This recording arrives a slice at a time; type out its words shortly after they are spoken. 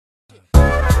It's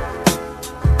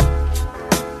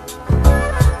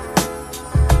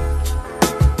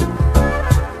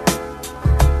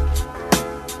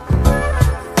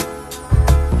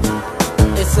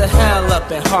a hell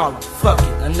up in Harlem, fuck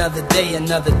it, another day,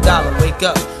 another dollar. Wake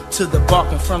up to the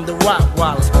barking from the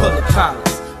Rottweilers, pull the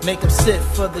collars. Make them sit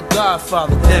for the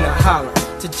Godfather, then I holler.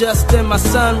 To Justin, my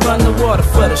son, run the water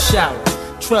for the shower.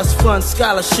 Trust fund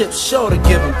scholarships, sure to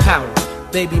give him power.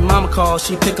 Baby mama calls,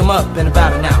 she pick him up in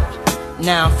about an hour.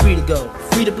 Now I'm free to go,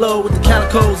 free to blow with the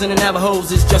calicos and the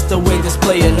Navajos. It's just the way this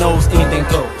player knows anything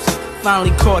goes.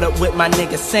 Finally caught up with my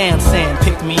nigga Sam.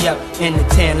 Picked me up in the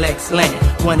Tan Legs land.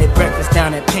 Wanted breakfast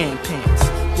down at Pan Pans.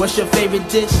 What's your favorite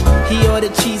dish? He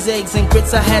ordered cheese, eggs, and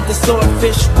grits. I had the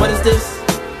swordfish. What is this?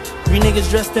 3 niggas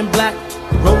dressed in black,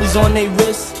 rollies on they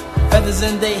wrists, feathers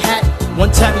in they hat. One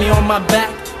tapped me on my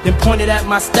back, then pointed at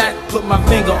my stack. Put my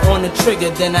finger on the trigger,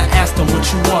 then I asked him,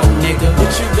 what you want, nigga?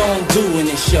 What you gon' do when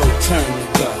it's your turn to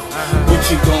go? What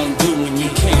you gon' do when you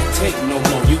can't take no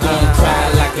more? You gon' cry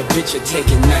like a bitch or take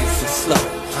it nice and slow?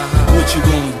 What you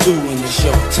gon' do when it's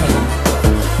your turn to go?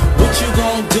 What you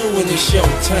gon' do when it's your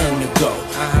turn to go?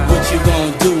 What you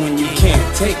gon' do when you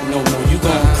can't take no more? You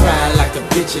gon' cry like a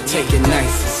bitch or take it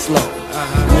nice and slow?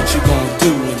 What you gon'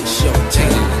 do when it's your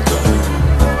turn to go?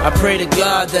 I pray to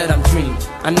God that I'm dreaming.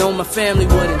 I know my family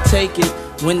wouldn't take it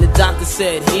when the doctor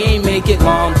said he ain't make it.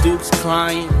 Mom Duke's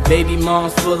crying, baby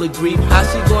mom's full of grief. How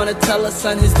she gonna tell her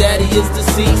son his daddy is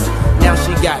deceased? Now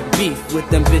she got beef with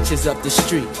them bitches up the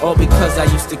street, all because I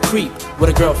used to creep with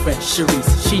a girlfriend,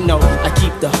 Sharice. She know I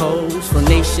keep the hoes from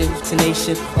nation to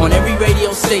nation on every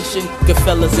radio station. Good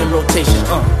fellas in rotation.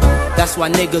 That's why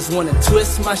niggas wanna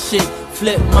twist my shit,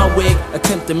 flip my wig,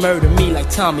 attempt to murder me like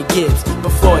Tommy Gibbs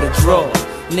before the draw.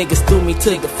 Niggas threw me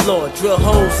to the floor, drill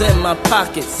holes in my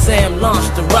pockets. Sam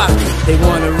launched the rocket. They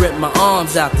wanna rip my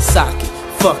arms out the socket.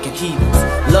 Fucking heathens,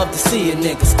 love to see a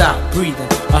nigga stop breathing.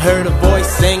 I heard a voice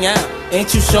sing out,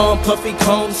 ain't you Sean Puffy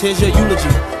Combs? Here's your eulogy,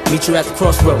 meet you at the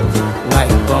crossroads, like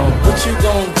bone. What you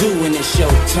gon' do when it's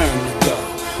your turn to go?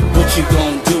 What you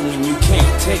gon' do when you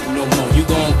can't take no more? You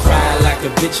gon' cry like a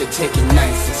bitch or take it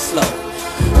nice and slow?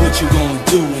 What you gon'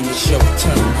 do when it's your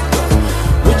turn to go?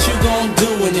 What you gon' do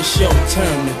when it's your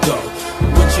turn to go?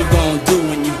 What you gon' do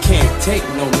when you can't take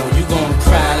no more? You gon'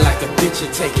 cry like a bitch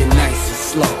or take it nice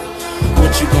and slow?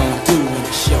 What you gon' do when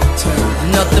it's your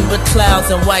turn? Nothing but clouds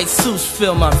and white suits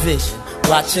fill my vision,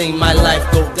 watching my life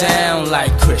go down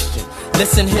like Christian.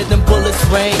 Listen, hear them bullets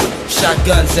rain,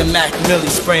 shotguns and Mac Millie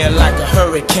spraying like a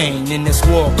hurricane in this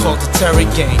war called the terror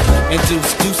game. And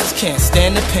deuces can't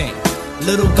stand the pain.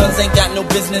 Little guns ain't got no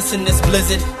business in this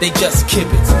blizzard, they just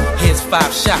kibitz. Here's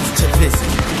 5 shots to visit.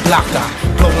 Block eye,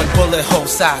 blowing bullet hole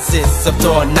sizes of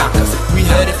door knockers. We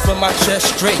headed for my chest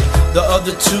straight, the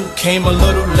other 2 came a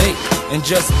little late and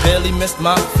just barely missed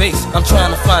my face. I'm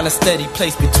trying to find a steady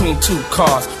place between 2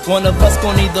 cars. One of us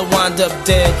gon' either wind up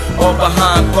dead or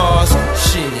behind bars.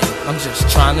 Shit, I'm just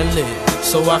trying to live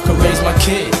so I can raise my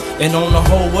kid and own the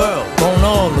whole world, own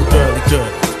all the girly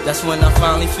good. That's when I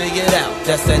finally figured out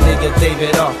that's that nigga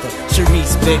David Arthur,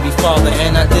 Sharice baby father.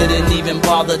 And I didn't even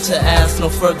bother to ask no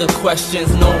further questions,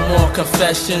 no more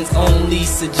confessions, only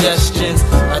suggestions.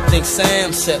 I think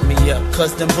Sam set me up,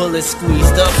 cause them bullets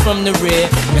squeezed up from the rear,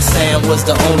 and Sam was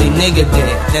the only nigga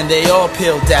there. Then they all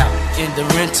peeled out in the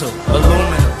rental,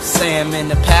 aluminum. Sam in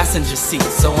the passenger seat,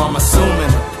 so I'm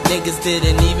assuming them. Niggas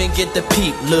didn't even get the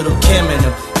peep, little Kim and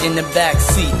them in the back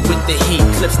seat with the heat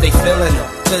clips, they feeling them.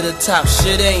 To the top,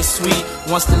 shit ain't sweet.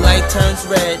 Once the light turns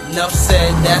red, enough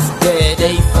said, that's dead.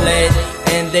 They fled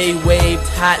and they waved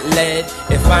hot lead.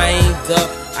 If I ain't up,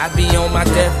 I be on my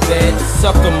deathbed.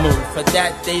 Sucker move, for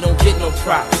that they don't get no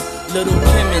props. Little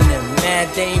Kim and them, mad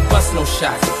they ain't bust no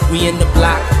shots. We in the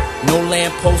block, no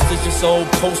lamp posters, just old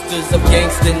posters of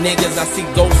gangster niggas. I see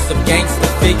ghosts of gangster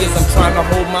figures. I'm trying to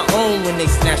hold my own when they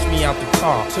snatched me out the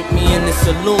car. Took me in the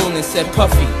saloon and said,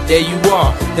 Puffy, there you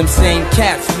are. Them same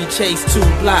cats, we chased 2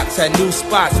 blocks, had new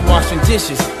spots, washing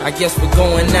dishes. I guess we're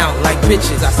going out like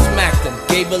bitches. I smacked them,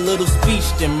 gave a little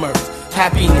speech, then murked.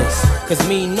 Happiness, cause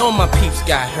me know my peeps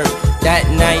got hurt.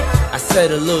 That night, I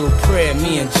said a little prayer,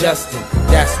 me and Justin.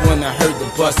 That's when I heard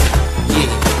the bustin', yeah.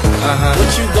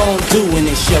 What you gon' do when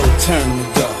it's your turn to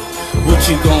go? What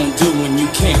you gon' do when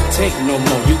you can't take no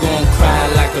more? You gon'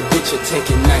 cry like a bitch or take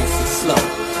it nice and slow?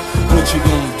 What you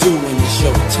gon' do when it's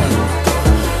your turn to go?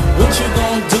 What you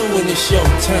gon' do when it's your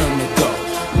turn to go?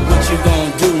 What you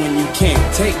gon' do when you can't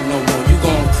take no more? You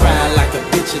gon' cry like a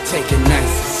bitch or take it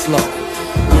nice and slow?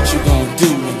 What you gon' do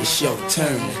when it's your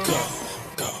turn to go?